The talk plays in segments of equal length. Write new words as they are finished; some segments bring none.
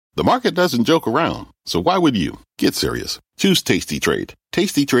The market doesn't joke around, so why would you? Get serious. Choose Tasty Trade.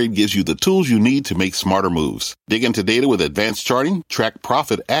 Tasty Trade gives you the tools you need to make smarter moves. Dig into data with advanced charting, track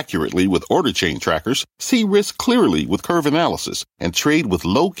profit accurately with order chain trackers, see risk clearly with curve analysis, and trade with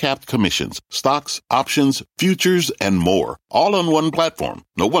low-capped commissions, stocks, options, futures, and more. All on one platform.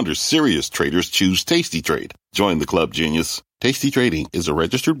 No wonder serious traders choose Tasty Trade. Join the club, genius. Tasty Trading is a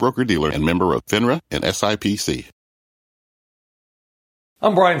registered broker-dealer and member of FINRA and SIPC.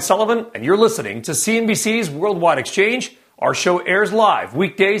 I'm Brian Sullivan, and you're listening to CNBC's Worldwide Exchange. Our show airs live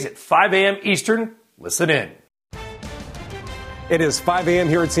weekdays at 5 a.m. Eastern. Listen in. It is 5 a.m.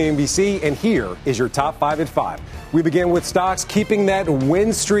 here at CNBC, and here is your top 5 at 5. We begin with stocks keeping that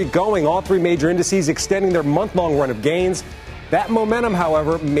win streak going. All three major indices extending their month-long run of gains. That momentum,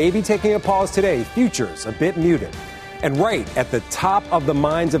 however, may be taking a pause today. Futures a bit muted. And right at the top of the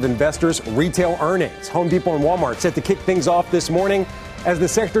minds of investors, retail earnings. Home Depot and Walmart set to kick things off this morning as the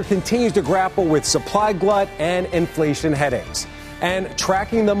sector continues to grapple with supply glut and inflation headaches. And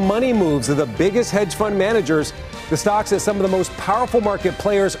tracking the money moves of the biggest hedge fund managers, the stocks that some of the most powerful market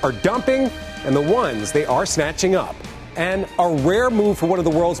players are dumping and the ones they are snatching up. And a rare move for one of the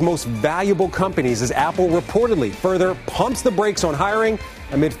world's most valuable companies as Apple reportedly further pumps the brakes on hiring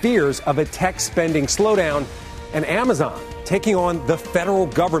amid fears of a tech spending slowdown. And Amazon taking on the federal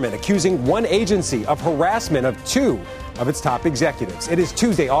government, accusing one agency of harassment of two of its top executives. It is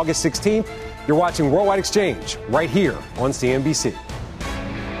Tuesday, August 16th. You're watching Worldwide Exchange right here on CNBC.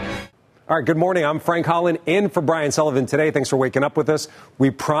 All right, good morning. I'm Frank Holland in for Brian Sullivan today. Thanks for waking up with us.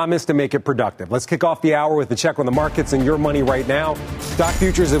 We promise to make it productive. Let's kick off the hour with a check on the markets and your money right now. Stock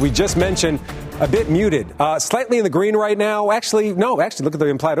futures, as we just mentioned, a bit muted. Slightly in the green right now. Actually, look at the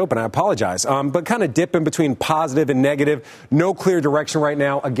implied open. I apologize. But kind of dip in between positive and negative. No clear direction right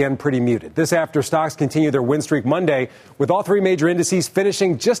now. Again, pretty muted. This after stocks continue their win streak Monday, with all three major indices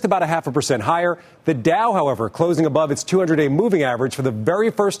finishing just about 0.5% higher. The Dow, however, closing above its 200-day moving average for the very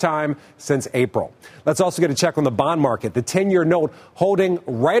first time since April. Let's also get a check on the bond market. The 10-year note holding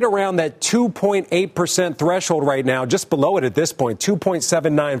right around that 2.8% threshold right now, just below it at this point,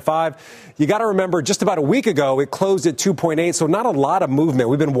 2.795. You got to remember, just about a week ago, it closed at 2.8, so not a lot of movement.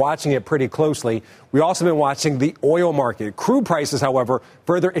 We've been watching it pretty closely. We've also been watching the oil market. Crude prices, however,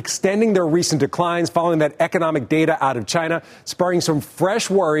 further extending their recent declines following that economic data out of China, spurring some fresh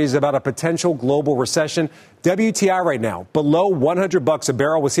worries about a potential global recession. WTI right now below $100 a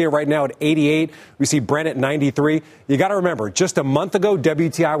barrel. We see it right now at 88. We see Brent at 93. You got to remember, just a month ago,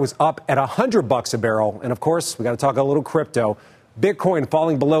 WTI was up at $100 a barrel. And of course, we got to talk a little crypto. Bitcoin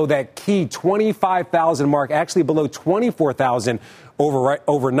falling below that key 25,000 mark, actually below 24,000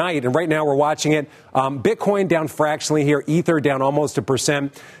 overnight. And right now we're watching it. Bitcoin down fractionally here. Ether down almost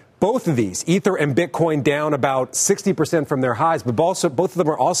 1%. Both of these, Ether and Bitcoin, down about 60% from their highs, but both of them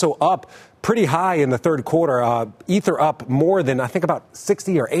are also up pretty high in the third quarter. Ether up more than, I think, about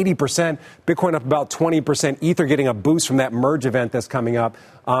 60 or 80%. Bitcoin up about 20%. Ether getting a boost from that merge event that's coming up.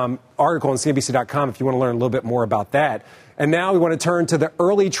 Article on CNBC.com if you want to learn a little bit more about that. And now we want to turn to the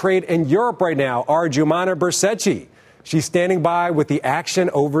early trade in Europe right now. Our Jumana Bersecci. She's standing by with the action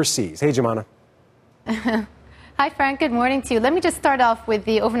overseas. Hey, Jumana. Hi, Frank. Good morning to you. Let me just start off with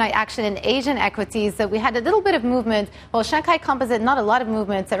the overnight action in Asian equities. So we had a little bit of movement. Well, Shanghai Composite, not a lot of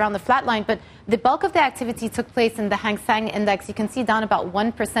movement around the flat line, but the bulk of the activity took place in the Hang Seng Index. You can see down about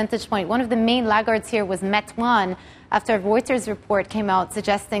 1 percentage point. One of the main laggards here was Meituan, after a Reuters report came out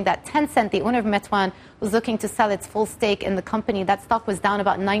suggesting that Tencent, the owner of Meituan, was looking to sell its full stake in the company. That stock was down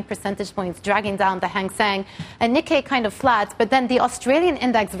about 9 percentage points, dragging down the Hang Seng. And Nikkei kind of flat. But then the Australian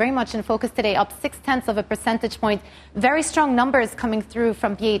index very much in focus today, up 0.6 of a percentage point. Very strong numbers coming through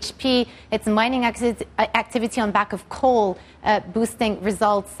from BHP. Its mining activity on back of coal boosting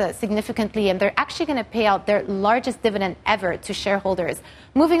results significantly. And they're actually going to pay out their largest dividend ever to shareholders.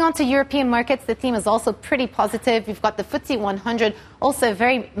 Moving on to European markets, the theme is also pretty positive. We've got the FTSE 100, also a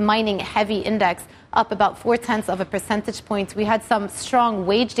very mining-heavy index, up about 0.4 of a percentage point. We had some strong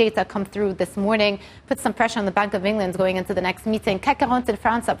wage data come through this morning, put some pressure on the Bank of England going into the next meeting. CAC 40 in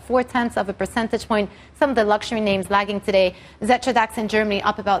France up 0.4 of a percentage point. Some of the luxury names lagging today. Xetra DAX in Germany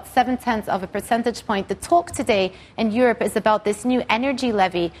up about 0.7 of a percentage point. The talk today in Europe is about this new energy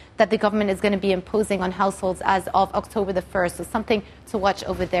levy that the government is going to be imposing on households as of October the 1st. So something to watch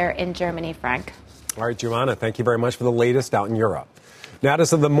over there in Germany, Frank. All right, Joanna, thank you very much for the latest out in Europe. Now to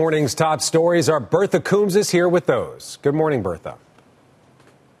some of the morning's top stories. Our Bertha Coombs is here with those. Good morning, Bertha.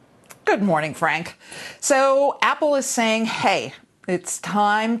 Good morning, Frank. So Apple is saying, hey, It's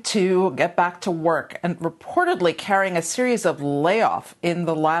time to get back to work, and reportedly carrying a series of layoffs in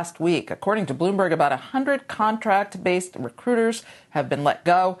the last week. According to Bloomberg, about 100 contract-based recruiters have been let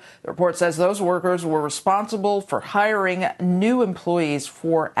go. The report says those workers were responsible for hiring new employees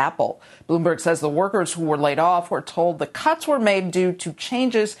for Apple. Bloomberg says the workers who were laid off were told the cuts were made due to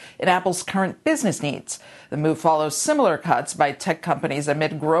changes in Apple's current business needs. The move follows similar cuts by tech companies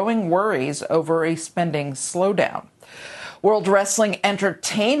amid growing worries over a spending slowdown. World Wrestling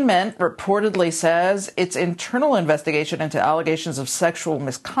Entertainment reportedly says its internal investigation into allegations of sexual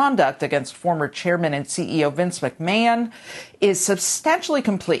misconduct against former chairman and CEO Vince McMahon is substantially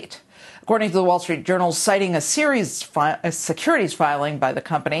complete. According to the Wall Street Journal, citing a securities filing by the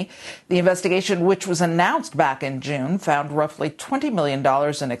company, the investigation, which was announced back in June, found roughly $20 million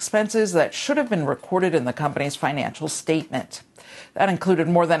in expenses that should have been recorded in the company's financial statement. That included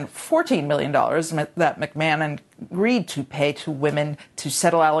more than $14 million that McMahon agreed to pay to women to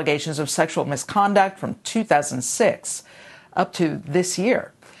settle allegations of sexual misconduct from 2006 up to this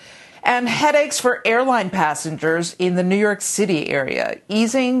year. And headaches for airline passengers in the New York City area,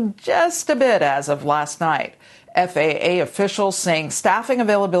 easing just a bit as of last night. FAA officials saying staffing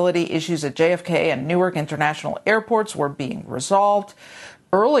availability issues at JFK and Newark International airports were being resolved.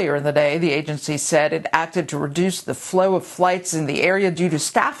 Earlier in the day, the agency said it acted to reduce the flow of flights in the area due to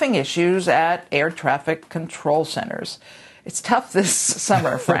staffing issues at air traffic control centers. It's tough this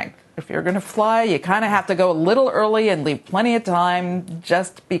summer, Frank. If you're going to fly, you kind of have to go a little early and leave plenty of time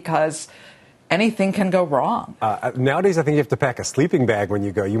just because anything can go wrong. Nowadays, I think you have to pack a sleeping bag when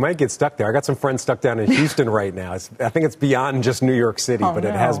you go. You might get stuck there. I got some friends stuck down in Houston right now. I think it's beyond just New York City, but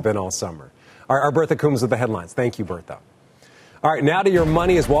it has been all summer. Our Bertha Coombs with the headlines. Thank you, Bertha. All right, now to your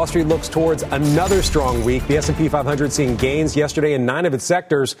money as Wall Street looks towards another strong week. The S&P 500 seeing gains yesterday in 9 of its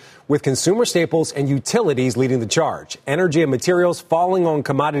sectors, with consumer staples and utilities leading the charge. Energy and materials falling on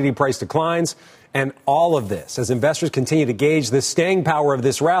commodity price declines. And all of this as investors continue to gauge the staying power of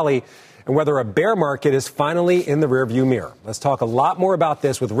this rally and whether a bear market is finally in the rearview mirror. Let's talk a lot more about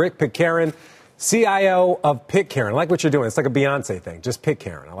this with Rick Pitcairn, CIO of Pitcairn. I like what you're doing. It's like a Beyonce thing. Just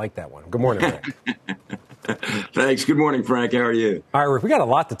Pitcairn. I like that one. Good morning, Rick. Thanks. Good morning, Frank. How are you? All right, Rick, we got a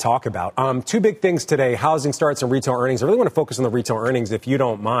lot to talk about. 2 big things today, housing starts and retail earnings. I really want to focus on the retail earnings, if you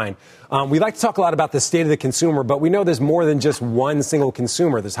don't mind. We like to talk a lot about the state of the consumer, but we know there's more than just one single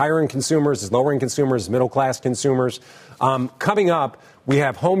consumer. There's higher-end consumers, there's lower-end consumers, middle-class consumers. Coming up, we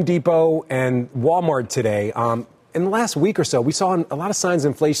have Home Depot and Walmart today. In the last week or so, we saw a lot of signs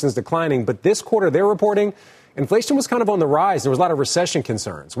inflation is declining, but this quarter they're reporting inflation was kind of on the rise. There was a lot of recession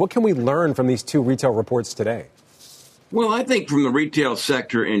concerns. What can we learn from these 2 retail reports today? Well, I think from the retail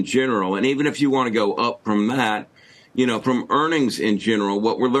sector in general, and even if you want to go up from that, from earnings in general,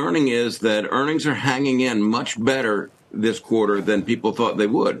 what we're learning is that earnings are hanging in much better this quarter than people thought they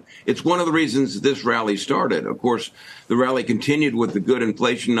would. It's one of the reasons this rally started. Of course, the rally continued with the good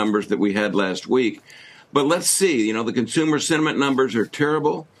inflation numbers that we had last week. But let's see, the consumer sentiment numbers are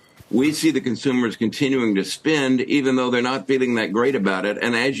terrible. We see the consumers continuing to spend, even though they're not feeling that great about it.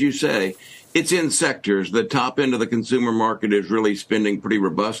 And as you say, it's in sectors. The top end of the consumer market is really spending pretty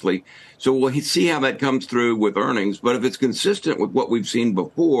robustly. So we'll see how that comes through with earnings. But if it's consistent with what we've seen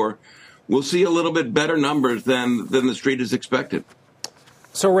before, we'll see a little bit better numbers than the street has expected.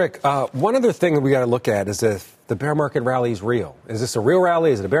 So, Rick, one other thing that we got to look at is if the bear market rally is real. Is this a real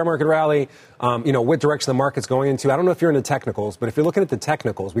rally? Is it a bear market rally? What direction the market's going into? I don't know if you're into technicals, but if you're looking at the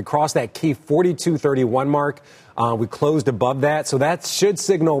technicals, we crossed that key 42.31 mark. We closed above that. So that should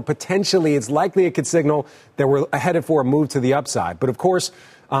signal potentially, it's likely it could signal that we're headed for a move to the upside. But of course,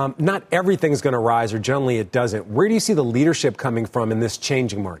 not everything's going to rise, or generally it doesn't. Where do you see the leadership coming from in this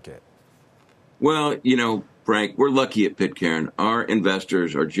changing market? Well, Frank, we're lucky at Pitcairn. Our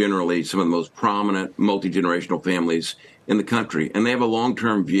investors are generally some of the most prominent multi-generational families in the country, and they have a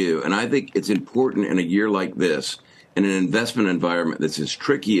long-term view. And I think it's important in a year like this, in an investment environment that's as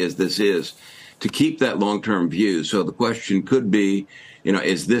tricky as this is, to keep that long-term view. So the question could be,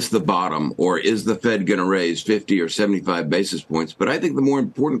 is this the bottom, or is the Fed going to raise 50 or 75 basis points? But I think the more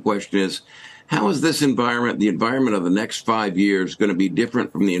important question is, how is this environment, the environment of the next 5 years, going to be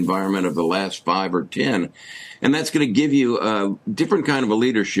different from the environment of the last 5 or 10? And that's going to give you a different kind of a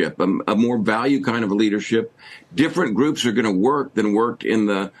leadership, a more value kind of a leadership. Different groups are going to work than worked in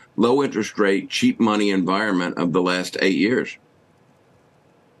the low interest rate, cheap money environment of the last 8 years.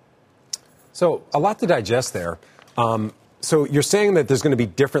 So a lot to digest there. So you're saying that there's going to be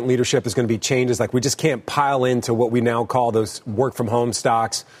different leadership, there's going to be changes, like we just can't pile into what we now call those work from home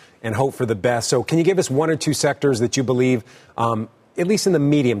stocks and hope for the best. So can you give us 1 or 2 sectors that you believe at least in the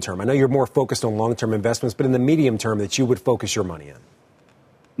medium term? I know you're more focused on long-term investments, but in the medium term that you would focus your money in?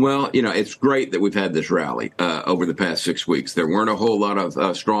 Well, it's great that we've had this rally over the past 6 weeks. There weren't a whole lot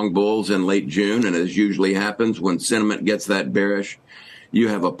of strong bulls in late June, and as usually happens when sentiment gets that bearish, you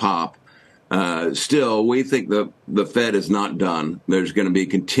have a pop. Still, we think the Fed is not done. There's going to be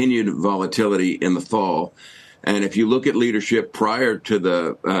continued volatility in the fall. And if you look at leadership prior to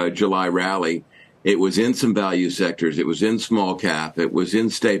the July rally, it was in some value sectors. It was in small cap. It was in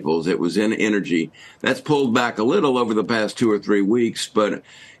staples. It was in energy. That's pulled back a little over the past 2 or 3 weeks. But,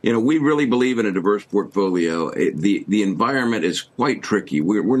 we really believe in a diverse portfolio. The environment is quite tricky.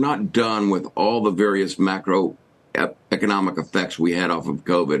 We're not done with all the various macroeconomic effects we had off of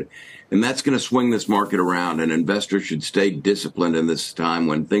COVID. And that's going to swing this market around. And investors should stay disciplined in this time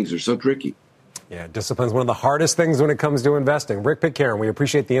when things are so tricky. Yeah, discipline is one of the hardest things when it comes to investing. Rick Pitcairn, we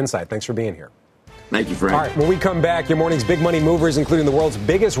appreciate the insight. Thanks for being here. Thank you, Frank. All right, when we come back, your morning's big money movers, including the world's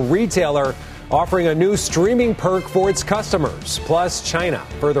biggest retailer, offering a new streaming perk for its customers. Plus, China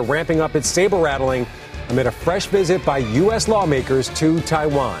further ramping up its saber rattling amid a fresh visit by U.S. lawmakers to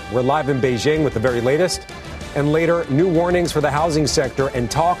Taiwan. We're live in Beijing with the very latest. And later, new warnings for the housing sector and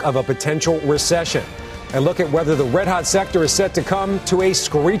talk of a potential recession. And look at whether the red-hot sector is set to come to a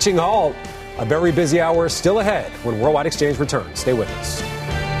screeching halt. A very busy hour still ahead when Worldwide Exchange returns. Stay with us.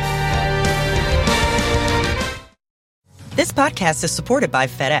 This podcast is supported by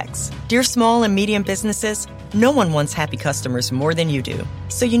FedEx. Dear small and medium businesses, no one wants happy customers more than you do.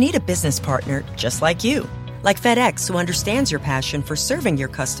 So you need a business partner just like you. Like FedEx, who understands your passion for serving your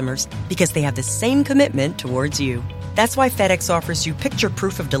customers because they have the same commitment towards you. That's why FedEx offers you picture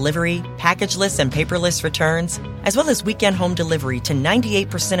proof of delivery, packageless and paperless returns, as well as weekend home delivery to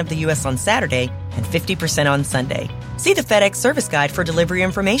 98% of the U.S. on Saturday and 50% on Sunday. See the FedEx service guide for delivery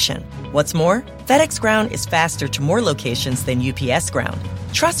information. What's more, FedEx Ground is faster to more locations than UPS Ground.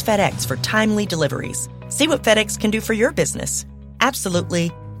 Trust FedEx for timely deliveries. See what FedEx can do for your business. Absolutely,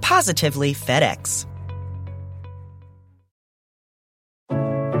 positively FedEx.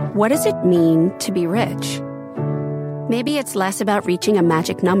 What does it mean to be rich? Maybe it's less about reaching a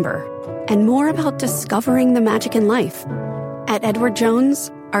magic number and more about discovering the magic in life. At Edward Jones,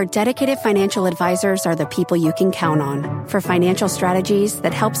 our dedicated financial advisors are the people you can count on for financial strategies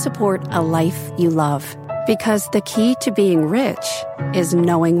that help support a life you love. Because the key to being rich is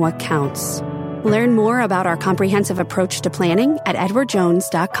knowing what counts. Learn more about our comprehensive approach to planning at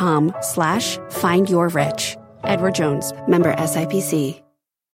edwardjones.com/findyourrich. Edward Jones, member SIPC.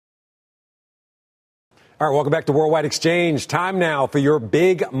 All right, welcome back to Worldwide Exchange. Time now for your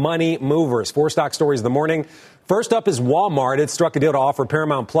big money movers. 4 stock stories of the morning. First up is Walmart. It struck a deal to offer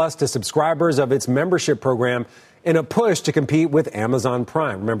Paramount Plus to subscribers of its membership program in a push to compete with Amazon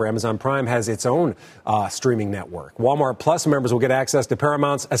Prime. Remember, Amazon Prime has its own streaming network. Walmart Plus members will get access to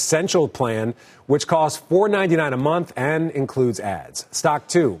Paramount's Essential plan, which costs $4.99 a month and includes ads. Stock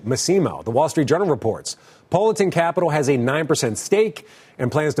 2, Masimo. The Wall Street Journal reports Politan Capital has a 9% stake and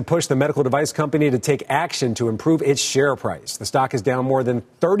plans to push the medical device company to take action to improve its share price. The stock is down more than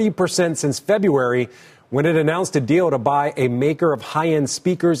 30% since February when it announced a deal to buy a maker of high-end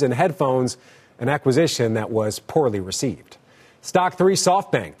speakers and headphones, an acquisition that was poorly received. Stock 3,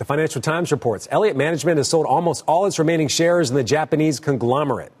 SoftBank. The Financial Times reports Elliott Management has sold almost all its remaining shares in the Japanese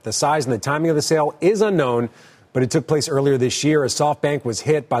conglomerate. The size and the timing of the sale is unknown, but it took place earlier this year as SoftBank was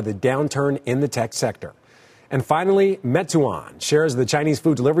hit by the downturn in the tech sector. And finally, Meituan, shares of the Chinese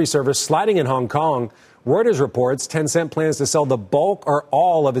food delivery service sliding in Hong Kong. Reuters reports Tencent plans to sell the bulk or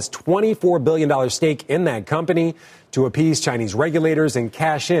all of its $24 billion stake in that company to appease Chinese regulators and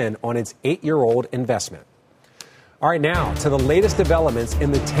cash in on its 8-year-old investment. All right, now to the latest developments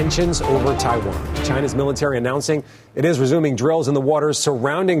in the tensions over Taiwan. China's military announcing it is resuming drills in the waters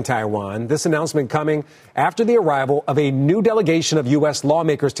surrounding Taiwan. This announcement coming after the arrival of a new delegation of U.S.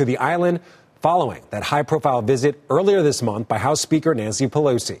 lawmakers to the island following that high-profile visit earlier this month by House Speaker Nancy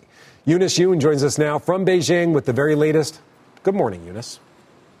Pelosi. Eunice Yoon joins us now from Beijing with the very latest. Good morning, Eunice.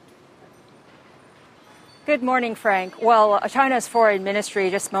 Good morning, Frank. Well, China's foreign ministry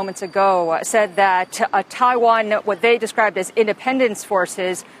just moments ago said that Taiwan, what they described as independence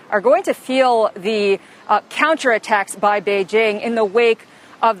forces, are going to feel the counterattacks by Beijing in the wake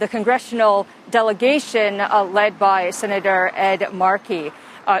of the congressional delegation led by Senator Ed Markey.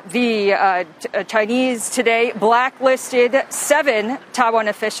 The Chinese today blacklisted 7 Taiwan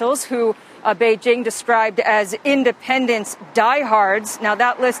officials who Beijing described as independence diehards. Now,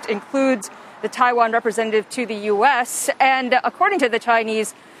 that list includes the Taiwan representative to the U.S., and according to the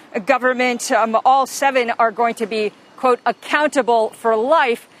Chinese government, all 7 are going to be, quote, accountable for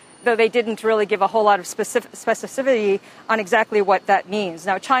life though they didn't really give a whole lot of specificity on exactly what that means.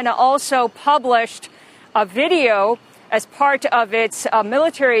 Now, China also published a video as part of its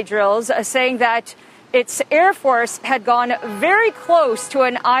military drills saying that its Air Force had gone very close to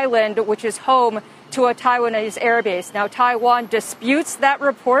an island which is home to a Taiwanese airbase. Now, Taiwan disputes that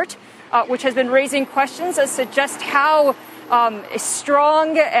report, which has been raising questions that suggest how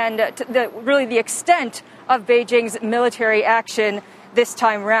strong and really the extent of Beijing's military action this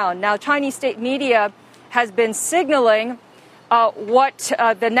time around. Now, Chinese state media has been signaling what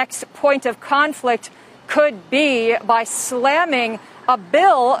the next point of conflict could be by slamming a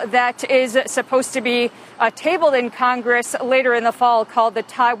bill that is supposed to be tabled in Congress later in the fall called the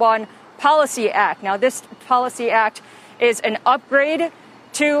Taiwan Policy Act. Now, this Policy Act is an upgrade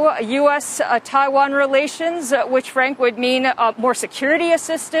to U.S.-Taiwan relations, which, Frank, would mean more security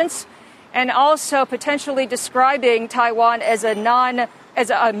assistance and also potentially describing Taiwan as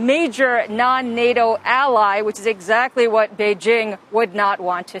a major non-NATO ally, which is exactly what Beijing would not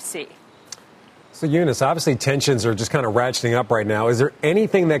want to see. So, Eunice, obviously tensions are just kind of ratcheting up right now. Is there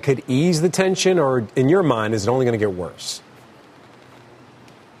anything that could ease the tension, or in your mind, is it only going to get worse?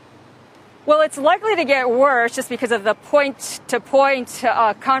 Well, it's likely to get worse just because of the point-to-point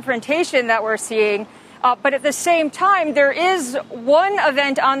confrontation that we're seeing. But at the same time, there is one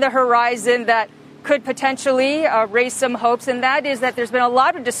event on the horizon that could potentially raise some hopes, and that is that there's been a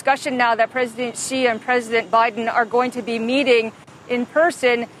lot of discussion now that President Xi and President Biden are going to be meeting in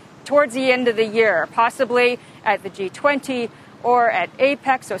person towards the end of the year, possibly at the G20 or at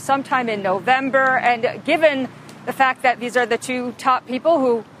APEC, so sometime in November. And given the fact that these are the two top people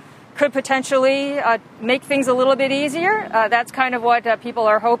who could potentially make things a little bit easier, that's kind of what people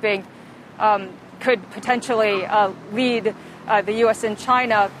are hoping could potentially lead the U.S. and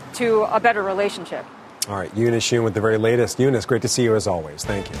China to a better relationship. All right, Eunice Yoon with the very latest. Eunice, great to see you as always.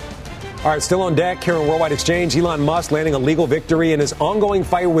 Thank you. All right, still on deck here on Worldwide Exchange, Elon Musk landing a legal victory in his ongoing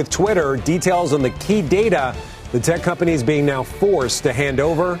fight with Twitter. Details on the key data the tech company is being now forced to hand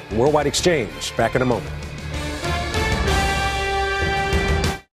over. Worldwide Exchange, back in a moment.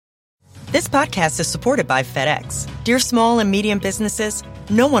 This podcast is supported by FedEx. Dear small and medium businesses,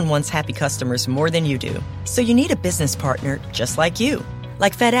 no one wants happy customers more than you do. So you need a business partner just like you.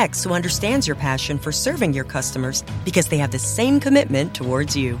 Like FedEx, who understands your passion for serving your customers because they have the same commitment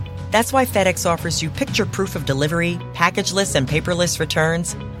towards you. That's why FedEx offers you picture proof of delivery, packageless and paperless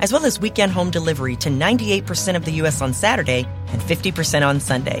returns, as well as weekend home delivery to 98% of the U.S. on Saturday and 50% on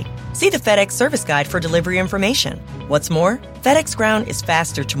Sunday. See the FedEx service guide for delivery information. What's more, FedEx Ground is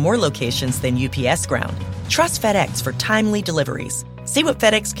faster to more locations than UPS Ground. Trust FedEx for timely deliveries. See what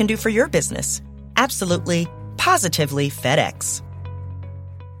FedEx can do for your business. Absolutely, positively FedEx.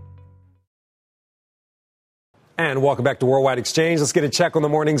 And welcome back to Worldwide Exchange. Let's get a check on the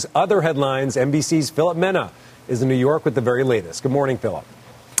morning's other headlines. NBC's Philip Mena is in New York with the very latest. Good morning, Philip.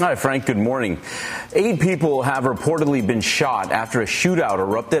 Hi, Frank. Good morning. 8 people have reportedly been shot after a shootout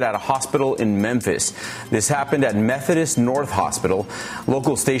erupted at a hospital in Memphis. This happened at Methodist North Hospital.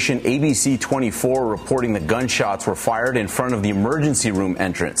 Local station ABC 24 reporting the gunshots were fired in front of the emergency room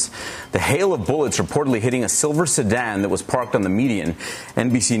entrance. The hail of bullets reportedly hitting a silver sedan that was parked on the median.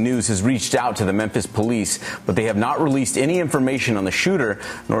 NBC News has reached out to the Memphis police, but they have not released any information on the shooter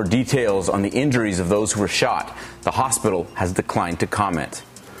nor details on the injuries of those who were shot. The hospital has declined to comment.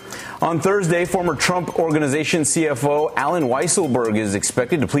 On Thursday, former Trump Organization CFO Allen Weisselberg is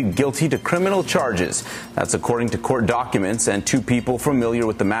expected to plead guilty to criminal charges. That's according to court documents and 2 people familiar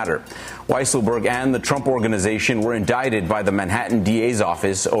with the matter. Weisselberg and the Trump Organization were indicted by the Manhattan DA's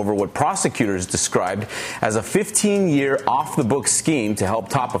office over what prosecutors described as a 15-year off-the-books scheme to help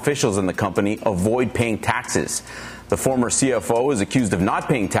top officials in the company avoid paying taxes. The former CFO is accused of not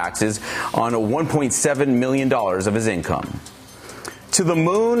paying taxes on $1.7 million of his income. To the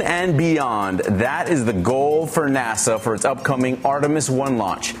moon and beyond, that is the goal for NASA for its upcoming Artemis 1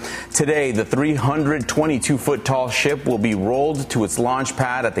 launch. Today, the 322-foot tall ship will be rolled to its launch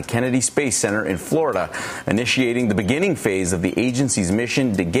pad at the Kennedy Space Center in Florida, initiating the beginning phase of the agency's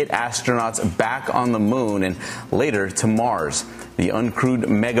mission to get astronauts back on the moon and later to Mars. The uncrewed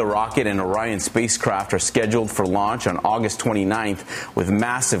mega rocket and Orion spacecraft are scheduled for launch on August 29th, with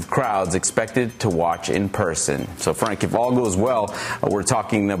massive crowds expected to watch in person. So, Frank, if all goes well, we're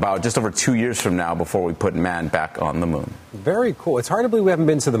talking about just over 2 years from now before we put man back on the moon. Very cool. It's hard to believe we haven't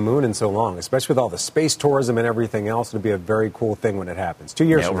been to the moon in so long, especially with all the space tourism and everything else. It'll be a very cool thing when it happens. 2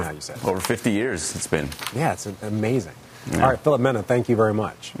 years from now, you said. Over 50 years it's been. Yeah, it's amazing. Yeah. All right, Philip Mena, thank you very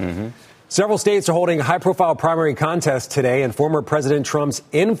much. Several states are holding high-profile primary contests today, and former President Trump's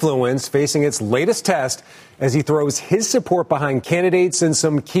influence facing its latest test as he throws his support behind candidates in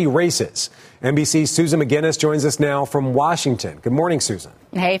some key races. NBC's Susan McGinnis joins us now from Washington. Good morning, Susan.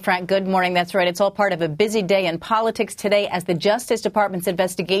 Hey, Frank. Good morning. That's right. It's all part of a busy day in politics today as the Justice Department's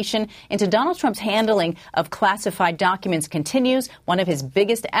investigation into Donald Trump's handling of classified documents continues. One of his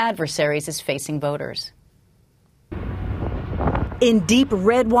biggest adversaries is facing voters. In deep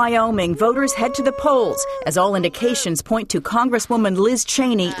red Wyoming, voters head to the polls as all indications point to Congresswoman Liz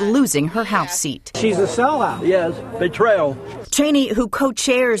Cheney losing her House seat. She's a sellout. Yes, betrayal. Cheney, who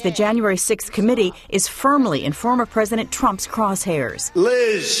co-chairs the January 6th committee, is firmly in former President Trump's crosshairs.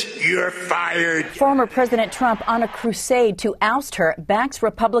 Liz, you're fired. Former President Trump, on a crusade to oust her, backs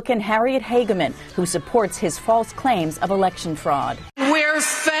Republican Harriet Hageman, who supports his false claims of election fraud. We're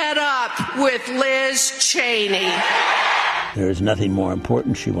fed up with Liz Cheney. There is nothing more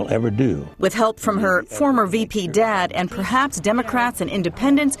important she will ever do. With help from her former VP dad and perhaps Democrats and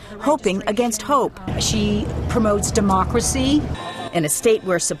independents hoping against hope. She promotes democracy in a state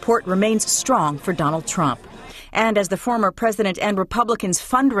where support remains strong for Donald Trump. And as the former president and Republicans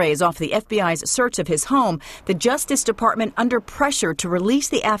fundraise off the FBI's search of his home, the Justice Department under pressure to release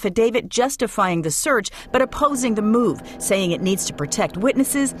the affidavit justifying the search but opposing the move, saying it needs to protect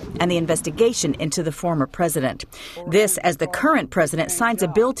witnesses and the investigation into the former president. This as the current president signs a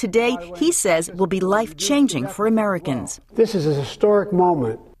bill today he says will be life-changing for Americans. This is a historic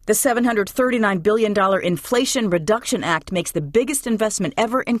moment. The $739 billion Inflation Reduction Act makes the biggest investment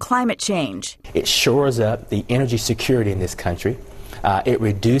ever in climate change. It shores up the energy security in this country. It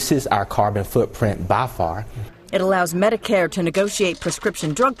reduces our carbon footprint by far. It allows Medicare to negotiate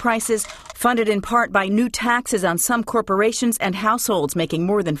prescription drug prices, funded in part by new taxes on some corporations and households making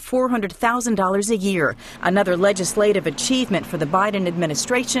more than $400,000 a year. Another legislative achievement for the Biden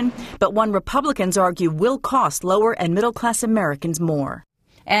administration, but one Republicans argue will cost lower and middle-class Americans more.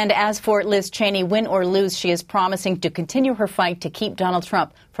 And as for Liz Cheney, win or lose, she is promising to continue her fight to keep Donald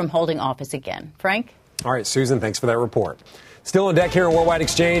Trump from holding office again. Frank? All right, Susan, thanks for that report. Still on deck here on Worldwide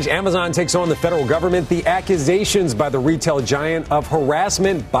Exchange, Amazon takes on the federal government. The accusations by the retail giant of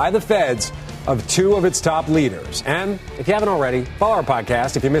harassment by the feds of two of its top leaders. And if you haven't already, follow our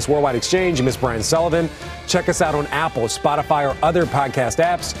podcast. If you miss Worldwide Exchange, you miss Brian Sullivan, check us out on Apple, Spotify, or other podcast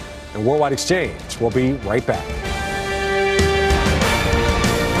apps. And Worldwide Exchange. We'll be right back.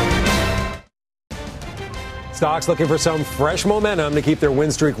 Stocks looking for some fresh momentum to keep their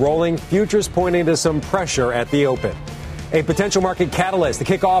win streak rolling. Futures pointing to some pressure at the open. A potential market catalyst, the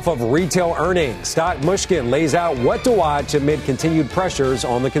kickoff of retail earnings. Stock Mushkin lays out what to watch amid continued pressures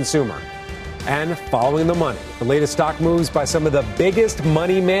on the consumer. And following the money, the latest stock moves by some of the biggest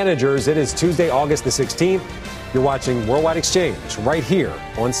money managers. It is Tuesday, August the 16th. You're watching Worldwide Exchange right here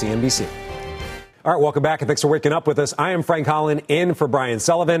on CNBC. All right, welcome back, and thanks for waking up with us. I am Frank Holland, in for Brian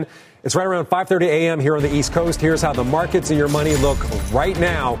Sullivan. It's right around 5:30 a.m. here on the East Coast. Here's how the markets and your money look right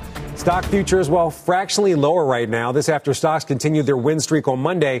now. Stock futures, well, fractionally lower right now. This after stocks continued their win streak on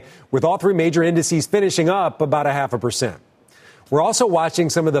Monday, with all three major indices finishing up about 0.5%. We're also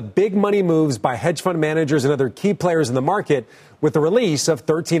watching some of the big money moves by hedge fund managers and other key players in the market with the release of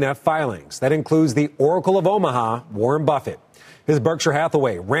 13F filings. That includes the Oracle of Omaha, Warren Buffett. His Berkshire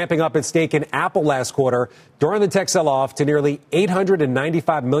Hathaway ramping up its stake in Apple last quarter during the tech sell-off to nearly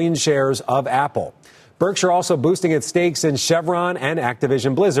 895 million shares of Apple. Berkshire also boosting its stakes in Chevron and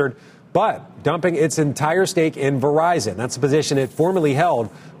Activision Blizzard, but dumping its entire stake in Verizon. That's a position it formerly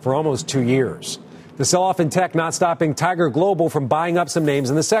held for almost 2 years. The sell-off in tech not stopping Tiger Global from buying up some names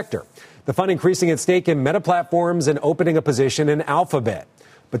in the sector. The fund increasing its stake in Meta Platforms and opening a position in Alphabet.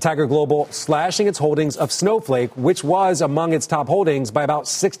 But Tiger Global slashing its holdings of Snowflake, which was among its top holdings, by about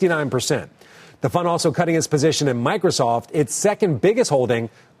 69%. The fund also cutting its position in Microsoft, its second biggest holding,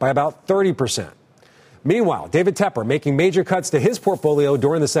 by about 30%. Meanwhile, David Tepper making major cuts to his portfolio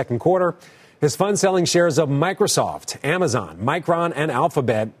during the second quarter. His fund selling shares of Microsoft, Amazon, Micron, and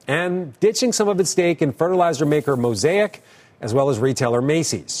Alphabet, and ditching some of its stake in fertilizer maker Mosaic, as well as retailer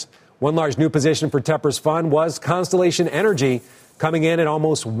Macy's. One large new position for Tepper's fund was Constellation Energy, coming in at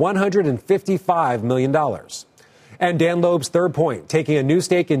almost $155 million. And Dan Loeb's Third Point, taking a new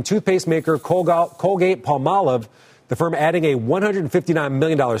stake in toothpaste maker Colgate-Palmolive, the firm adding a $159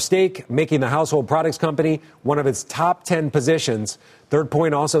 million stake, making the household products company one of its top 10 positions. Third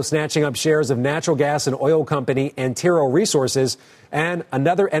Point also snatching up shares of natural gas and oil company Antero Resources and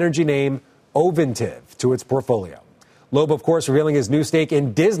another energy name, Ovintiv, to its portfolio. Loeb, of course, revealing his new stake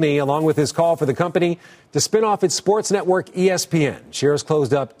in Disney, along with his call for the company to spin off its sports network ESPN. Shares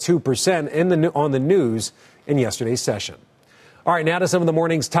closed up 2% on the news in yesterday's session. All right, now to some of the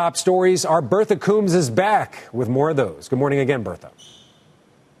morning's top stories. Our Bertha Coombs is back with more of those. Good morning again, Bertha.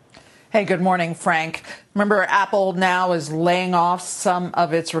 Hey, good morning, Frank. Remember, Apple now is laying off some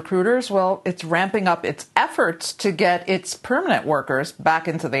of its recruiters. Well, it's ramping up its efforts to get its permanent workers back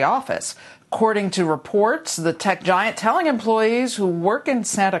into the office. According to reports, the tech giant telling employees who work in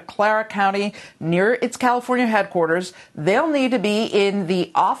Santa Clara County near its California headquarters they'll need to be in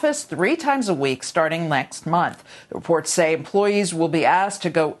the office 3 times a week starting next month. The reports say employees will be asked to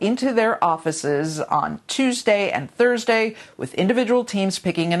go into their offices on Tuesday and Thursday, with individual teams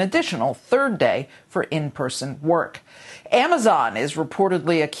picking an additional third day for in-person work. Amazon is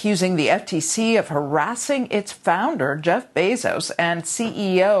reportedly accusing the FTC of harassing its founder, Jeff Bezos, and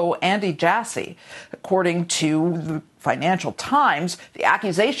CEO Andy Jassy. According to the Financial Times, the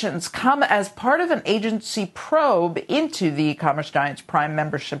accusations come as part of an agency probe into the e-commerce giant's Prime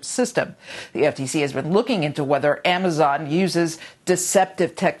membership system. The FTC has been looking into whether Amazon uses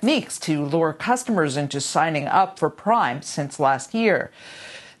deceptive techniques to lure customers into signing up for Prime since last year.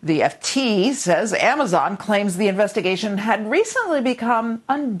 The FT says Amazon claims the investigation had recently become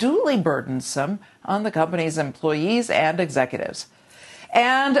unduly burdensome on the company's employees and executives.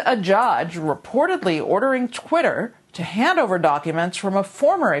 And a judge reportedly ordering Twitter to hand over documents from a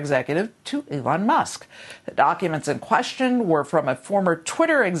former executive to Elon Musk. The documents in question were from a former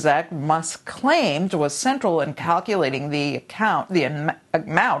Twitter exec Musk claimed was central in calculating the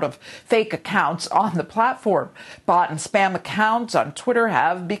amount of fake accounts on the platform. Bot and spam accounts on Twitter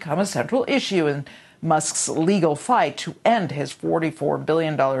have become a central issue in Musk's legal fight to end his $44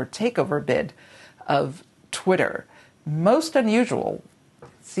 billion takeover bid of Twitter. Most unusual,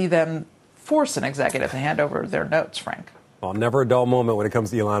 see them force an executive to hand over their notes, Frank. Well, never a dull moment when it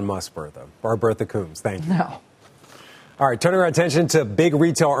comes to Elon Musk, Bertha. Our Bertha Coombs, thank you. No. All right, turning our attention to big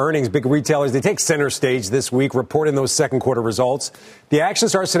retail earnings. Big retailers, they take center stage this week, reporting those second quarter results. The action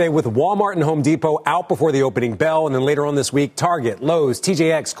starts today with Walmart and Home Depot out before the opening bell. And then later on this week, Target, Lowe's,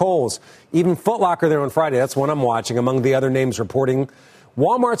 TJX, Kohl's, even Foot Locker there on Friday. That's one I'm watching among the other names reporting.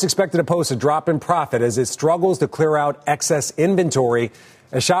 Walmart's expected to post a drop in profit as it struggles to clear out excess inventory,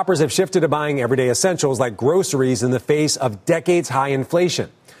 as shoppers have shifted to buying everyday essentials like groceries in the face of decades-high inflation.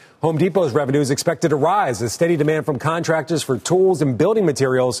 Home Depot's revenue is expected to rise as steady demand from contractors for tools and building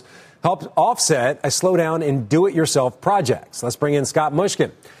materials helped offset a slowdown in do-it-yourself projects. Let's bring in Scott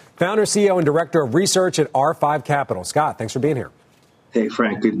Mushkin, founder, CEO, and director of research at R5 Capital. Scott, thanks for being here. Hey,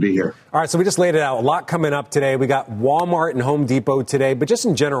 Frank, good to be here. All right, so we just laid it out. A lot coming up today. We got Walmart and Home Depot today. But just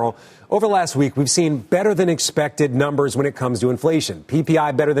in general, over the last week, we've seen better than expected numbers when it comes to inflation.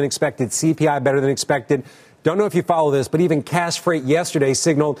 PPI better than expected, CPI better than expected. Don't know if you follow this, but even Cash Freight yesterday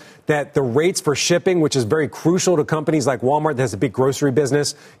signaled that the rates for shipping, which is very crucial to companies like Walmart that has a big grocery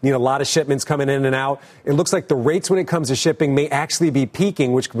business, need a lot of shipments coming in and out. It looks like the rates when it comes to shipping may actually be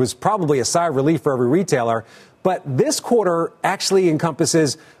peaking, which was probably a sigh of relief for every retailer. But this quarter actually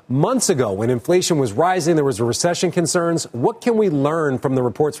encompasses months ago when inflation was rising, there was recession concerns. What can we learn from the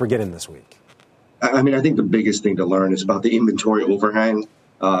reports we're getting this week? I mean, I think the biggest thing to learn is about the inventory overhang.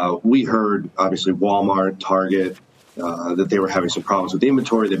 We heard, obviously, Walmart, Target, that they were having some problems with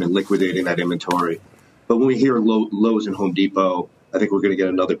inventory. They've been liquidating that inventory. But when we hear Lowe's and Home Depot, I think we're going to get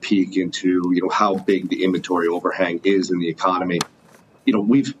another peek into, how big the inventory overhang is in the economy.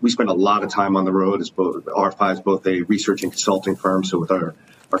 We spend a lot of time on the road as both R5 is both a research and consulting firm. So with our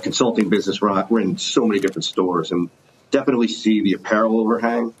consulting business, we're in so many different stores and definitely see the apparel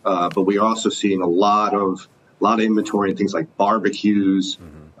overhang. But we are also seeing a lot of inventory and things like barbecues,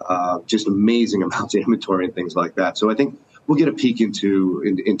 just amazing amounts of inventory and things like that. So I think we'll get a peek into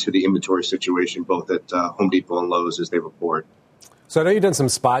the inventory situation, both at Home Depot and Lowe's as they report. So I know you've done some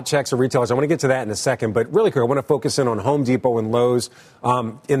spot checks of retailers. I want to get to that in a second. But really quick, I want to focus in on Home Depot and Lowe's.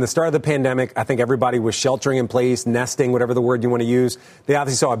 In the start of the pandemic, I think everybody was sheltering in place, nesting, whatever the word you want to use. They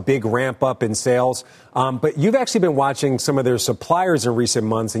obviously saw a big ramp up in sales. But you've actually been watching some of their suppliers in recent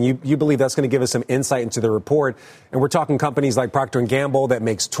months, and you believe that's going to give us some insight into the report. And we're talking companies like Procter & Gamble that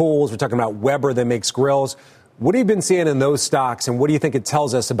makes tools. We're talking about Weber that makes grills. What have you been seeing in those stocks, and what do you think it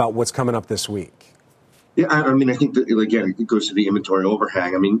tells us about what's coming up this week? Yeah, I mean, I think that, again, it goes to the inventory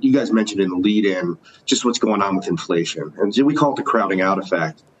overhang. I mean, you guys mentioned in the lead-in just what's going on with inflation. And we call it the crowding out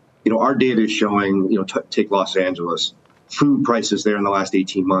effect. Our data is showing, take Los Angeles, food prices there in the last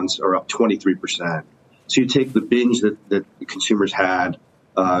 18 months are up 23%. So you take the binge that the consumers had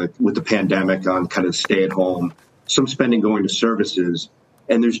with the pandemic on kind of stay-at-home, some spending going to services,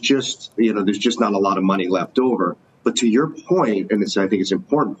 and there's just not a lot of money left over. But to your point, and I think it's an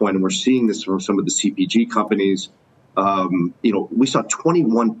important point, and we're seeing this from some of the CPG companies, we saw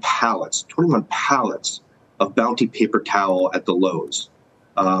 21 pallets of Bounty paper towel at the Lowe's.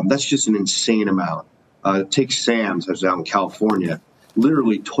 That's just an insane amount. Take Sam's, as out in California,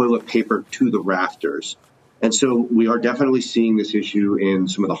 literally toilet paper to the rafters. And so we are definitely seeing this issue in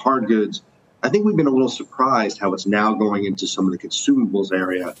some of the hard goods. I think we've been a little surprised how it's now going into some of the consumables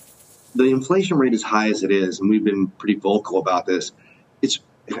area. The inflation rate is high as it is, and we've been pretty vocal about this.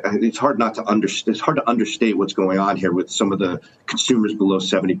 It's hard not to understand. It's hard to understate what's going on here with some of the consumers below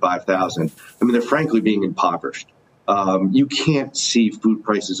 75,000. I mean, they're frankly being impoverished. You can't see food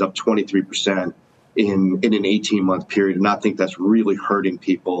prices up 23% in an 18-month period and not think that's really hurting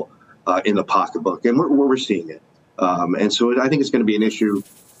people in the pocketbook. And we're seeing it. And so I think it's going to be an issue.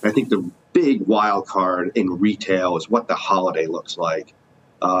 I think the big wild card in retail is what the holiday looks like.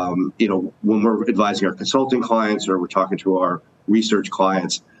 When we're advising our consulting clients or we're talking to our research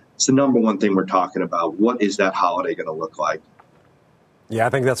clients, it's the number one thing we're talking about. What is that holiday going to look like? Yeah, I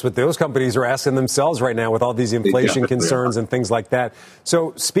think that's what those companies are asking themselves right now with all these inflation concerns and things like that.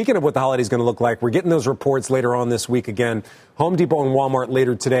 So speaking of what the holiday is going to look like, we're getting those reports later on this week again. Home Depot and Walmart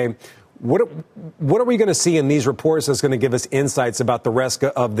later today. What are we going to see in these reports that's going to give us insights about the rest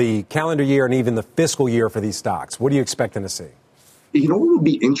of the calendar year and even the fiscal year for these stocks? What are you expecting to see? You know, what would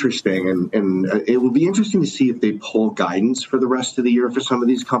be interesting, and it will be interesting to see if they pull guidance for the rest of the year for some of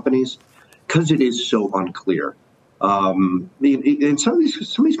these companies, because it is so unclear. And some of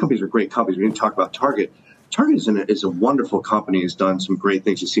these companies are great companies. We didn't talk about Target. Target is a wonderful company. Has done some great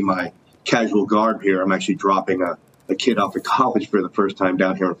things. You see my casual garb here. I'm actually dropping a kid off at college for the first time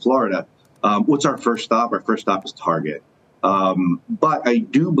down here in Florida. What's our first stop? Our first stop is Target. But I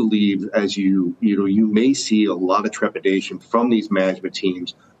do believe, as you may see a lot of trepidation from these management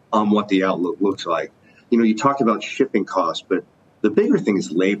teams on what the outlook looks like. You talk about shipping costs, but the bigger thing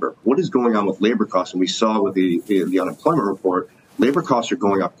is labor. What is going on with labor costs? And we saw with the unemployment report, labor costs are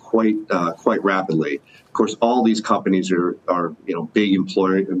going up quite rapidly. Of course, all these companies are big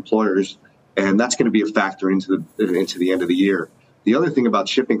employers, and that's going to be a factor into the end of the year. The other thing about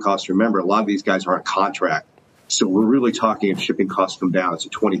shipping costs, remember, a lot of these guys are on contract. So we're really talking if shipping costs come down. It's a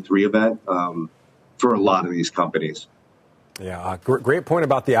 23 event for a lot of these companies. Yeah, great point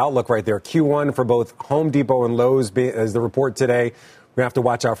about the outlook right there. Q1 for both Home Depot and Lowe's as the report today. We're going to have to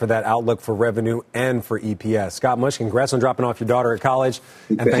watch out for that outlook for revenue and for EPS. Scott Mush, congrats on dropping off your daughter at college,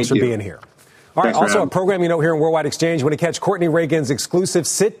 and thanks for being here. All right, also a programming note here in Worldwide Exchange. When to catch Courtney Reagan's exclusive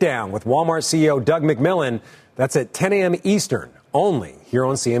sit-down with Walmart CEO Doug McMillon. That's at 10 a.m. Eastern, only here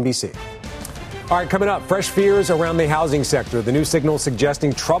on CNBC. All right, coming up, fresh fears around the housing sector. The new signal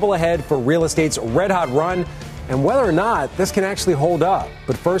suggesting trouble ahead for real estate's red-hot run and whether or not this can actually hold up.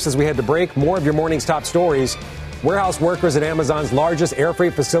 But first, as we head to break, more of your morning's top stories. Warehouse workers at Amazon's largest air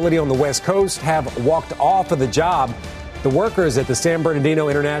freight facility on the West Coast have walked off of the job. The workers at the San Bernardino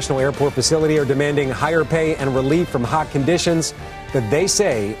International Airport facility are demanding higher pay and relief from hot conditions that they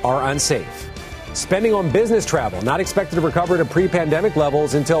say are unsafe. Spending on business travel not expected to recover to pre-pandemic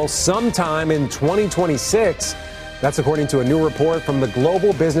levels until sometime in 2026. That's according to a new report from the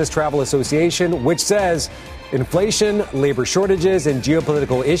Global Business Travel Association, which says inflation, labor shortages, and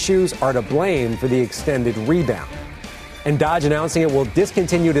geopolitical issues are to blame for the extended rebound. And Dodge announcing it will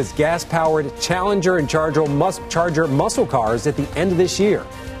discontinue its gas-powered Challenger and Charger muscle cars at the end of this year.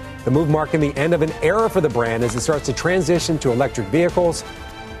 The move marking the end of an era for the brand as it starts to transition to electric vehicles.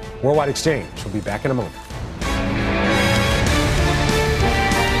 Worldwide Exchange. We'll be back in a moment.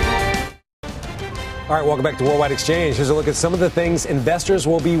 All right, welcome back to Worldwide Exchange. Here's a look at some of the things investors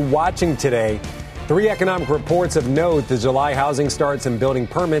will be watching today. 3 economic reports of note: the July housing starts and building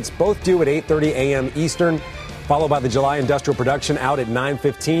permits, both due at 8:30 a.m. Eastern, followed by the July industrial production out at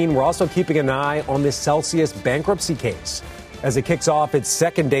 9:15. We're also keeping an eye on this Celsius bankruptcy case as it kicks off its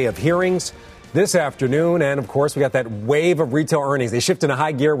second day of hearings this afternoon. And, of course, we got that wave of retail earnings. They shift into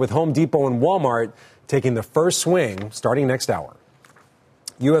high gear with Home Depot and Walmart taking the first swing starting next hour.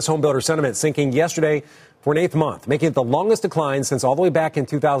 U.S. homebuilder sentiment sinking yesterday for an eighth month, making it the longest decline since all the way back in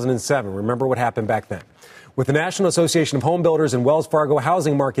 2007. Remember what happened back then. With the National Association of Home Builders and Wells Fargo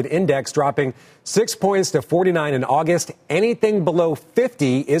Housing Market Index dropping 6 points to 49 in August, anything below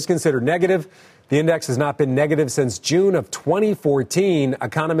 50 is considered negative. The index has not been negative since June of 2014,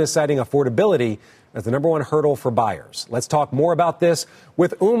 economists citing affordability as the number one hurdle for buyers. Let's talk more about this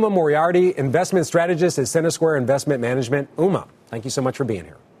with Uma Moriarty, investment strategist at Center Square Investment Management. Uma, thank you so much for being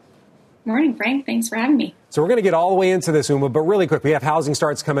here. Morning, Frank. Thanks for having me. So we're going to get all the way into this, Uma, but really quick, we have housing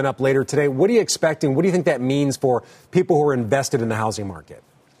starts coming up later today. What are you expecting? What do you think that means for people who are invested in the housing market?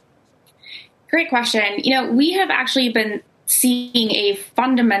 Great question. We have actually been seeing a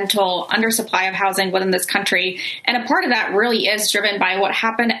fundamental undersupply of housing within this country. And a part of that really is driven by what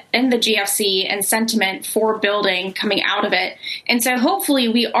happened in the GFC and sentiment for building coming out of it. And so hopefully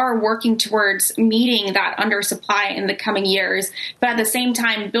we are working towards meeting that undersupply in the coming years. But at the same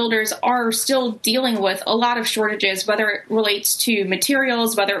time, builders are still dealing with a lot of shortages, whether it relates to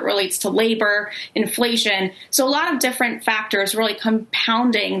materials, whether it relates to labor, inflation. So a lot of different factors really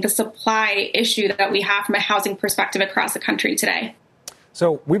compounding the supply issue that we have from a housing perspective across the country today.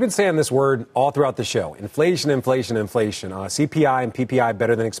 So we've been saying this word all throughout the show. Inflation, inflation, inflation. CPI and PPI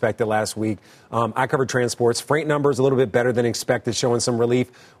better than expected last week. I covered transports. Freight numbers a little bit better than expected, showing some relief.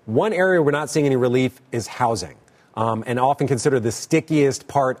 One area we're not seeing any relief is housing, and often considered the stickiest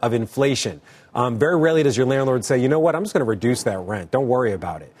part of inflation. Very rarely does your landlord say, you know what, I'm just going to reduce that rent. Don't worry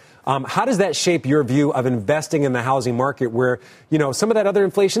about it. How does that shape your view of investing in the housing market where, you know, some of that other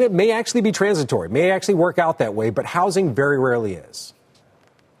inflation, it may actually be transitory, may actually work out that way, but housing very rarely is?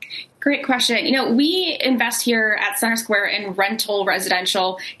 Great question. You know, we invest here at Center Square in rental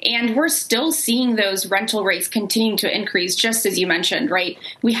residential, and we're still seeing those rental rates continuing to increase, just as you mentioned, right?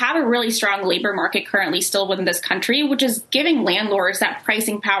 We have a really strong labor market currently still within this country, which is giving landlords that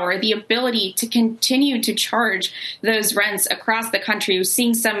pricing power, the ability to continue to charge those rents across the country. We're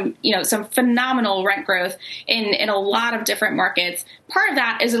seeing some phenomenal rent growth in a lot of different markets. Part of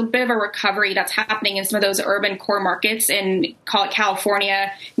that is a bit of a recovery that's happening in some of those urban core markets in, call it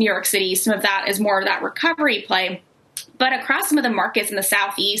California, New York City. Some of that is more of that recovery play. But across some of the markets in the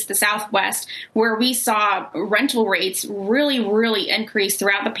Southeast, the Southwest, where we saw rental rates really, really increase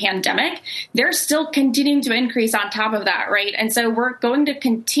throughout the pandemic, they're still continuing to increase on top of that, right? And so we're going to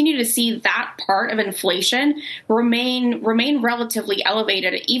continue to see that part of inflation remain relatively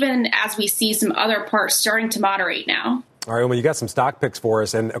elevated, even as we see some other parts starting to moderate now. All right, Uma, you got some stock picks for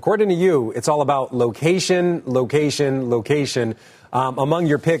us. And according to you, it's all about location, location, location. Among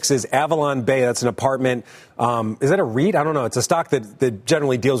your picks is Avalon Bay. That's an apartment. Is that a REIT? I don't know. It's a stock that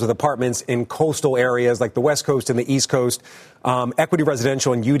generally deals with apartments in coastal areas like the West Coast and the East Coast, Equity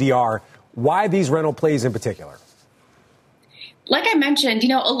Residential and UDR. Why these rental plays in particular? Like I mentioned, you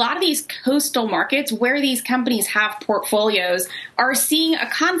know, a lot of these coastal markets where these companies have portfolios are seeing a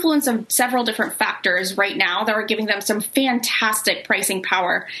confluence of several different factors right now that are giving them some fantastic pricing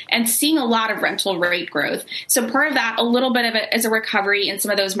power and seeing a lot of rental rate growth. So part of that, a little bit of it is a recovery in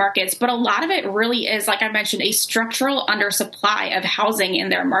some of those markets, but a lot of it really is, like I mentioned, a structural undersupply of housing in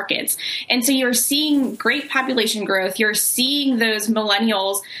their markets. And so you're seeing great population growth. You're seeing those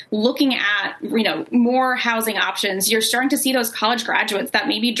millennials looking at, you know, more housing options. You're starting to see those college graduates that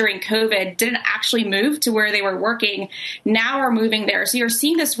maybe during COVID didn't actually move to where they were working, now are moving there. So you're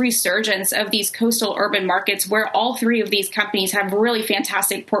seeing this resurgence of these coastal urban markets where all three of these companies have really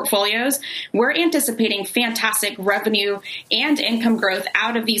fantastic portfolios. We're anticipating fantastic revenue and income growth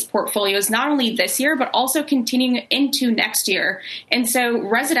out of these portfolios, not only this year, but also continuing into next year. And so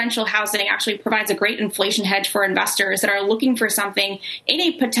residential housing actually provides a great inflation hedge for investors that are looking for something in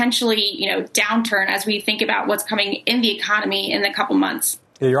a potentially, you know, downturn as we think about what's coming in the economy in a couple months.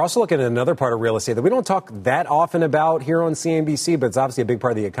 Yeah, you're also looking at another part of real estate that we don't talk that often about here on CNBC, but it's obviously a big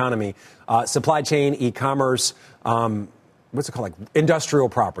part of the economy. Supply chain, e-commerce, what's it called? Like industrial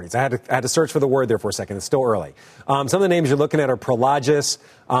properties. I had to search for the word there for a second. It's still early. Some of the names you're looking at are Prologis.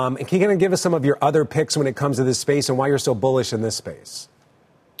 And can you kind of give us some of your other picks when it comes to this space and why you're so bullish in this space?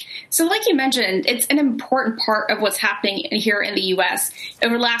 So like you mentioned, it's an important part of what's happening here in the U.S.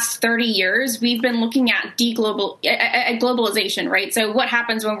 Over the last 30 years, we've been looking at globalization, right? So what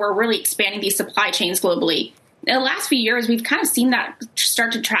happens when we're really expanding these supply chains globally? In the last few years, we've kind of seen that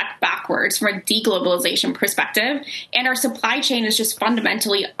start to track backwards from a deglobalization perspective. And our supply chain is just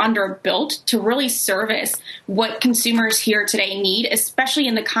fundamentally underbuilt to really service what consumers here today need, especially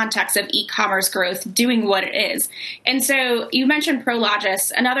in the context of e-commerce growth doing what it is. And so you mentioned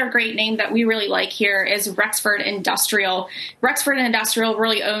Prologis. Another great name that we really like here is Rexford Industrial. Rexford Industrial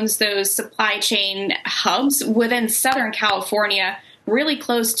really owns those supply chain hubs within Southern California, really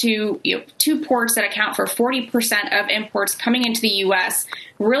close to two ports that account for 40% of imports coming into the U.S.,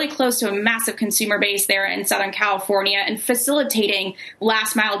 really close to a massive consumer base there in Southern California and facilitating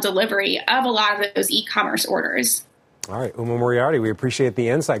last mile delivery of a lot of those e-commerce orders. All right, Uma Moriarty, we appreciate the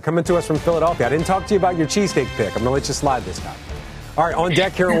insight. Coming to us from Philadelphia. I didn't talk to you about your cheesesteak pick. I'm going to let you slide this time. All right, on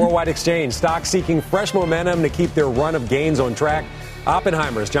deck here at Worldwide Exchange, stocks seeking fresh momentum to keep their run of gains on track.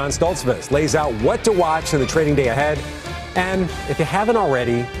 Oppenheimer's John Stoltzfus lays out what to watch in the trading day ahead. And if you haven't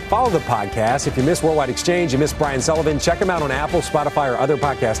already, follow the podcast. If you miss Worldwide Exchange, you miss Brian Sullivan, check him out on Apple, Spotify, or other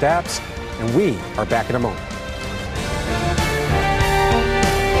podcast apps. And we are back in a moment.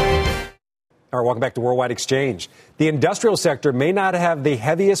 All right, welcome back to Worldwide Exchange. The industrial sector may not have the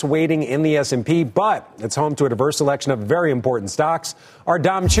heaviest weighting in the S&P, but it's home to a diverse selection of very important stocks. Our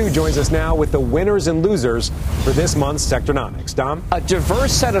Dom Chu joins us now with the winners and losers for this month's Sectornomics. Dom? A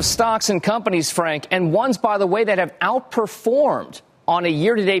diverse set of stocks and companies, Frank, and ones, by the way, that have outperformed on a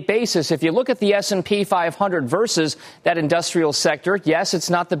year-to-date basis. If you look at the S&P 500 versus that industrial sector, yes, it's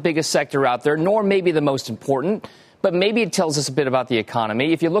not the biggest sector out there, nor maybe the most important, but maybe it tells us a bit about the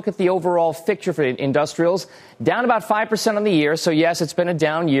economy. If you look at the overall picture for industrials, down about 5% on the year. So, yes, it's been a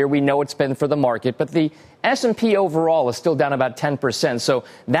down year. We know it's been for the market. But the S&P overall is still down about 10%. So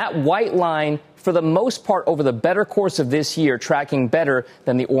that white line, for the most part, over the better course of this year, tracking better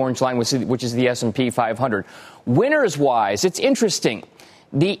than the orange line, which is the S&P 500. Winners-wise, it's interesting.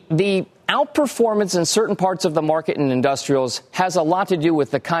 The outperformance in certain parts of the market in industrials has a lot to do with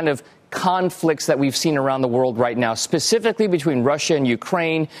the kind of conflicts that we've seen around the world right now, specifically between Russia and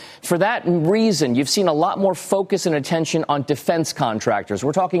Ukraine. For that reason, you've seen a lot more focus and attention on defense contractors.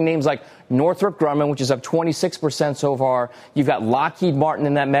 We're talking names like Northrop Grumman, which is up 26% so far. You've got Lockheed Martin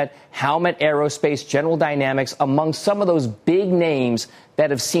in that Met, Howmet Aerospace, General Dynamics, among some of those big names that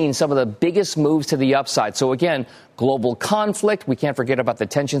have seen some of the biggest moves to the upside. So again, global conflict. We can't forget about the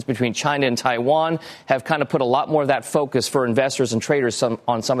tensions between China and Taiwan have kind of put a lot more of that focus for investors and traders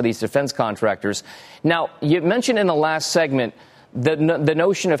on some of these defense contractors. Now, you mentioned in the last segment the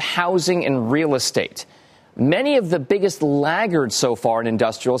notion of housing and real estate. Many of the biggest laggards so far in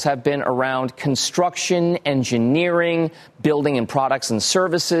industrials have been around construction, engineering, building and products and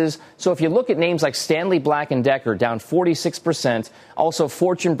services. So if you look at names like Stanley Black & Decker, down 46%, also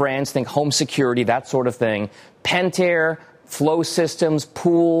Fortune Brands, think home security, that sort of thing, Pentair, Flow Systems,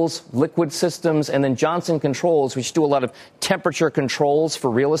 pools, liquid systems, and then Johnson Controls, which do a lot of temperature controls for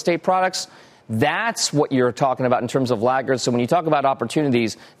real estate products. That's what you're talking about in terms of laggards. So when you talk about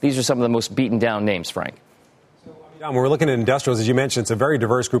opportunities, these are some of the most beaten down names, Frank. When we're looking at industrials, as you mentioned, it's a very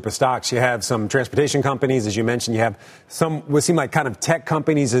diverse group of stocks. You have some transportation companies, as you mentioned. You have some what seem like kind of tech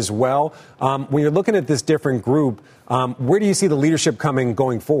companies as well. When you're looking at this different group, where do you see the leadership coming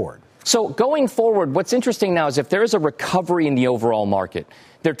going forward? So going forward, what's interesting now is if there is a recovery in the overall market,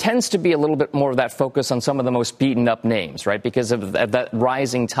 there tends to be a little bit more of that focus on some of the most beaten up names, right, because of that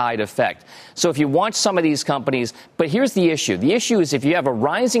rising tide effect. So if you watch some of these companies, but here's the issue. The issue is if you have a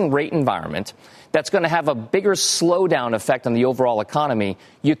rising rate environment that's going to have a bigger slowdown effect on the overall economy,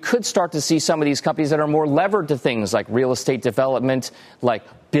 you could start to see some of these companies that are more levered to things like real estate development, like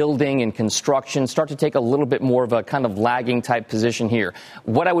building and construction, start to take a little bit more of a kind of lagging type position here.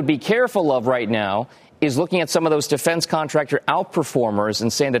 What I would be careful of right now is looking at some of those defense contractor outperformers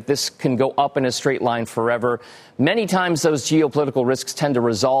and saying that this can go up in a straight line forever. Many times those geopolitical risks tend to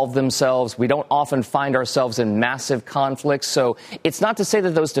resolve themselves. We don't often find ourselves in massive conflicts. So it's not to say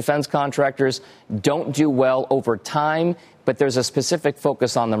that those defense contractors don't do well over time, but there's a specific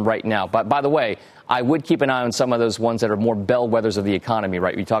focus on them right now. But by the way, I would keep an eye on some of those ones that are more bellwethers of the economy,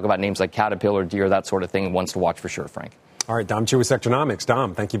 right? We talk about names like Caterpillar, Deere, that sort of thing, ones to watch for sure, Frank. All right, Dom Chu with Sectornomics.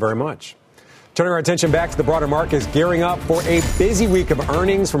 Dom, thank you very much. Turning our attention back to the broader markets, gearing up for a busy week of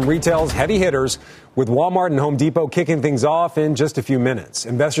earnings from retail's heavy hitters, with Walmart and Home Depot kicking things off in just a few minutes.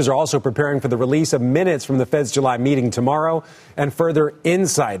 Investors are also preparing for the release of minutes from the Fed's July meeting tomorrow and further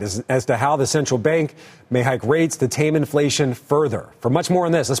insight as to how the central bank may hike rates to tame inflation further. For much more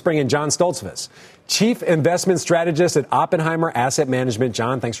on this, let's bring in John Stoltzfus, Chief Investment Strategist at Oppenheimer Asset Management.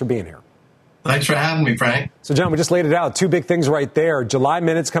 John, thanks for being here. Thanks for having me, Frank. So, John, we just laid it out. Two big things right there. July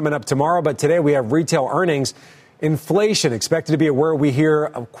minutes coming up tomorrow, but today we have retail earnings. Inflation expected to be a word we hear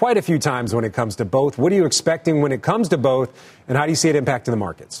quite a few times when it comes to both. What are you expecting when it comes to both, and how do you see it impacting the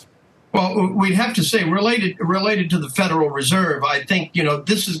markets? Well, we'd have to say related to the Federal Reserve, I think,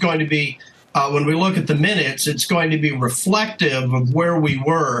 this is going to be, when we look at the minutes, it's going to be reflective of where we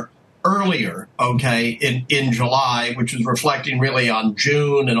were earlier, in July, which was reflecting really on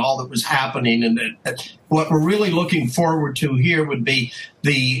June and all that was happening. And what we're really looking forward to here would be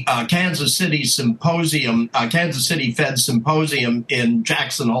the Kansas City Fed Symposium in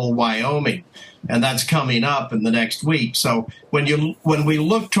Jackson Hole, Wyoming. And that's coming up in the next week. So when we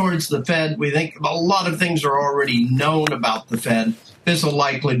look towards the Fed, we think a lot of things are already known about the Fed. This will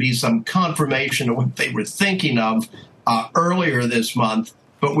likely be some confirmation of what they were thinking of earlier this month.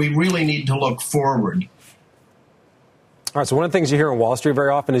 But we really need to look forward. All right, so one of the things you hear on Wall Street very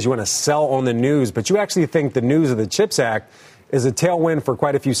often is you want to sell on the news, but you actually think the news of the CHIPS Act is a tailwind for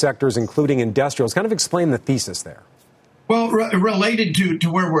quite a few sectors, including industrials. Kind of explain the thesis there. Well, related to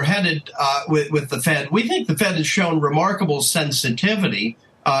where we're headed with the Fed, we think the Fed has shown remarkable sensitivity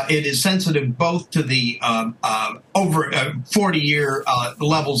It is sensitive both to the over 40-year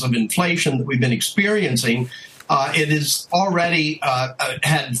levels of inflation that we've been experiencing. It has already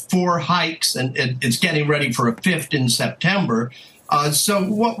had 4 hikes, and it's getting ready for a 5th in September. So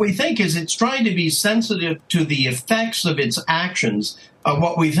what we think is it's trying to be sensitive to the effects of its actions.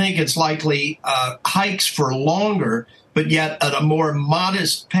 What we think it's likely hikes for longer, but yet at a more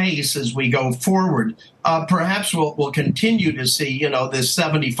modest pace as we go forward. Perhaps we'll continue to see, this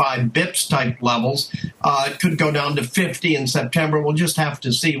 75 bips type levels. It could go down to 50 in September. We'll just have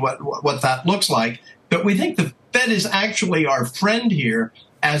to see what that looks like. But we think the Fed is actually our friend here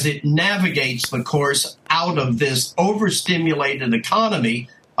as it navigates the course out of this overstimulated economy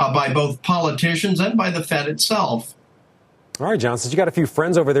by both politicians and by the Fed itself. All right, John, since you got a few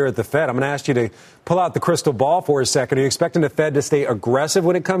friends over there at the Fed, I'm going to ask you to pull out the crystal ball for a second. Are you expecting the Fed to stay aggressive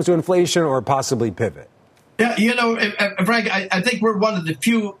when it comes to inflation or possibly pivot? Yeah, Frank, I think we're one of the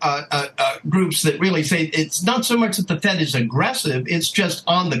few groups that really say it's not so much that the Fed is aggressive, it's just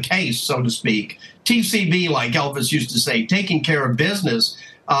on the case, so to speak. TCB, like Elvis used to say, taking care of business.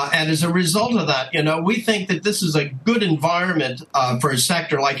 And as a result of that, we think that this is a good environment for a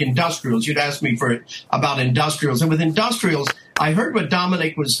sector like industrials. You'd ask me about industrials. And with industrials, I heard what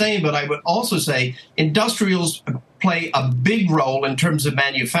Dominic was saying, but I would also say industrials play a big role in terms of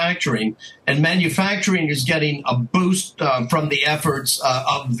manufacturing. And manufacturing is getting a boost from the efforts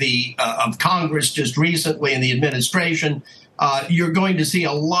of Congress just recently and the administration. You're going to see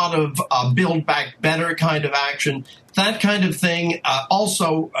a lot of Build Back Better kind of action, that kind of thing.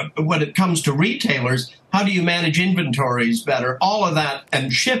 Also, when it comes to retailers, how do you manage inventories better? All of that,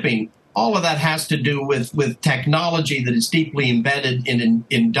 and shipping, all of that has to do with technology that is deeply embedded in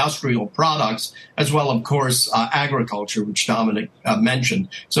industrial products, as well, of course, agriculture, which Dominic mentioned.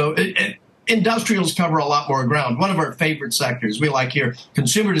 So industrials cover a lot more ground. One of our favorite sectors, we like here,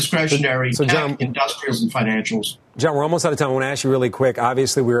 consumer discretionary, John, industrials and financials. John, we're almost out of time. I want to ask you really quick.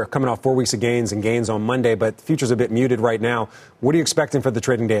 Obviously, we're coming off 4 weeks of gains and gains on Monday, but the future's a bit muted right now. What are you expecting for the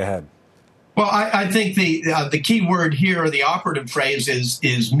trading day ahead? Well, I think the key word here, or the operative phrase,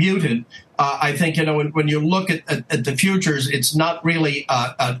 is muted. I think, when you look at the futures, it's not really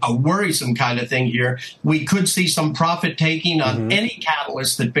a worrisome kind of thing here. We could see some profit taking on any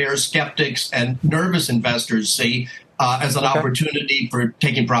catalyst that bears skeptics and nervous investors see as an opportunity for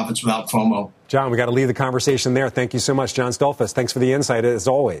taking profits without FOMO. John, we got to leave the conversation there. Thank you so much, John Stolfus. Thanks for the insight, as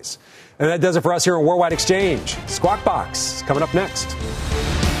always. And that does it for us here on Worldwide Exchange. Squawk Box coming up next.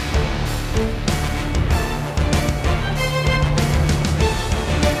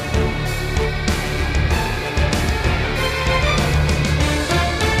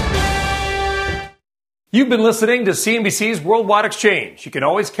 You've been listening to CNBC's Worldwide Exchange. You can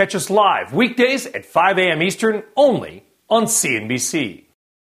always catch us live weekdays at 5 a.m. Eastern, only on CNBC.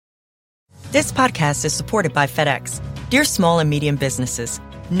 This podcast is supported by FedEx. Dear small and medium businesses,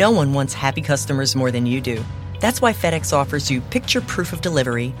 no one wants happy customers more than you do. That's why FedEx offers you picture proof of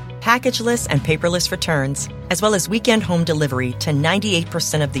delivery, packageless and paperless returns, as well as weekend home delivery to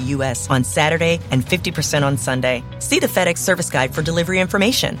 98% of the U.S. on Saturday and 50% on Sunday. See the FedEx service guide for delivery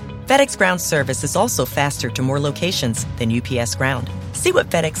information. FedEx Ground service is also faster to more locations than UPS Ground. See what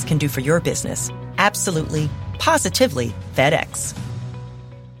FedEx can do for your business. Absolutely, positively FedEx.